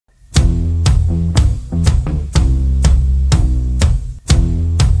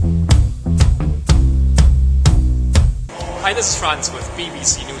Dennis Franz with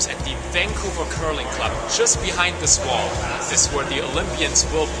BBC News at the Vancouver Curling Club. Just behind this wall is where the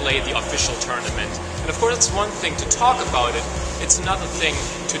Olympians will play the official tournament. And of course, it's one thing to talk about it, it's another thing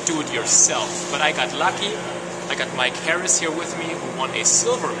to do it yourself. But I got lucky. I got Mike Harris here with me, who won a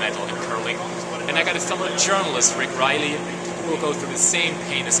silver medal in curling. And I got a fellow journalist, Rick Reilly, who will go through the same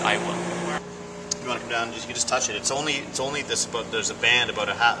pain as I will. You want to come down? You can just touch it. It's only this. But there's a band about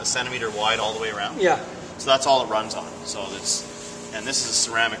a centimeter wide all the way around. Yeah. So that's all it runs on. So and this is a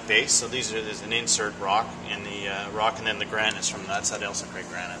ceramic base. So there's an insert rock in the rock, and then the granite is from that's that Elsa Craig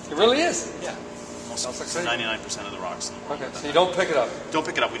granite. It really is. Yeah. Most 99% of the rocks in the world. Okay. So you don't pick it up. Don't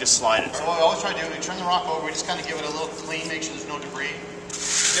pick it up. We just slide it. So what we always try to do, we turn the rock over. We just kind of give it a little clean, make sure there's no debris.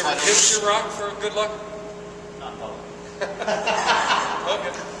 You ever kiss your rock for good luck? Not public.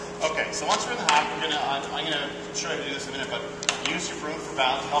 Okay. Okay, so once we're in the hack, I'm gonna show you how to do this in a minute, but use your broom for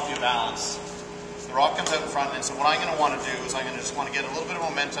balance, help you balance. So the rock comes out in front, and so what I'm gonna want to do is I'm gonna just want to get a little bit of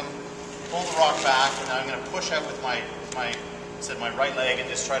momentum, pull the rock back, and then I'm gonna push out with my right leg and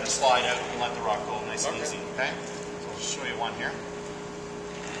just try to slide out and let the rock go nice and easy. Okay? So I'll just show you one here.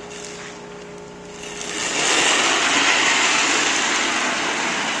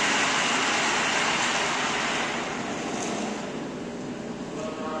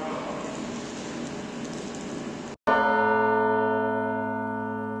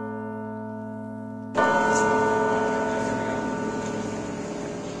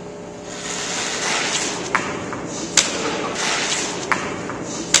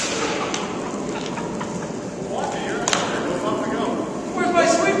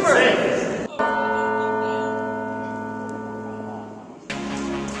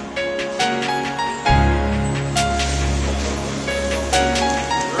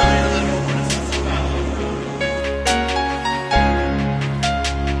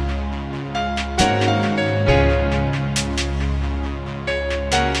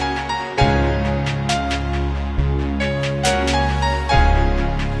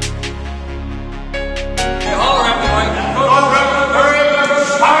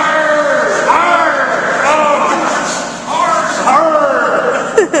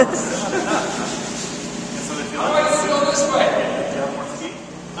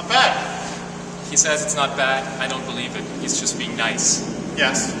 Not bad. He says it's not bad. I don't believe it. He's just being nice.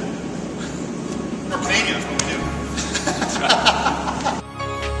 Yes. We're Canadians, what we do.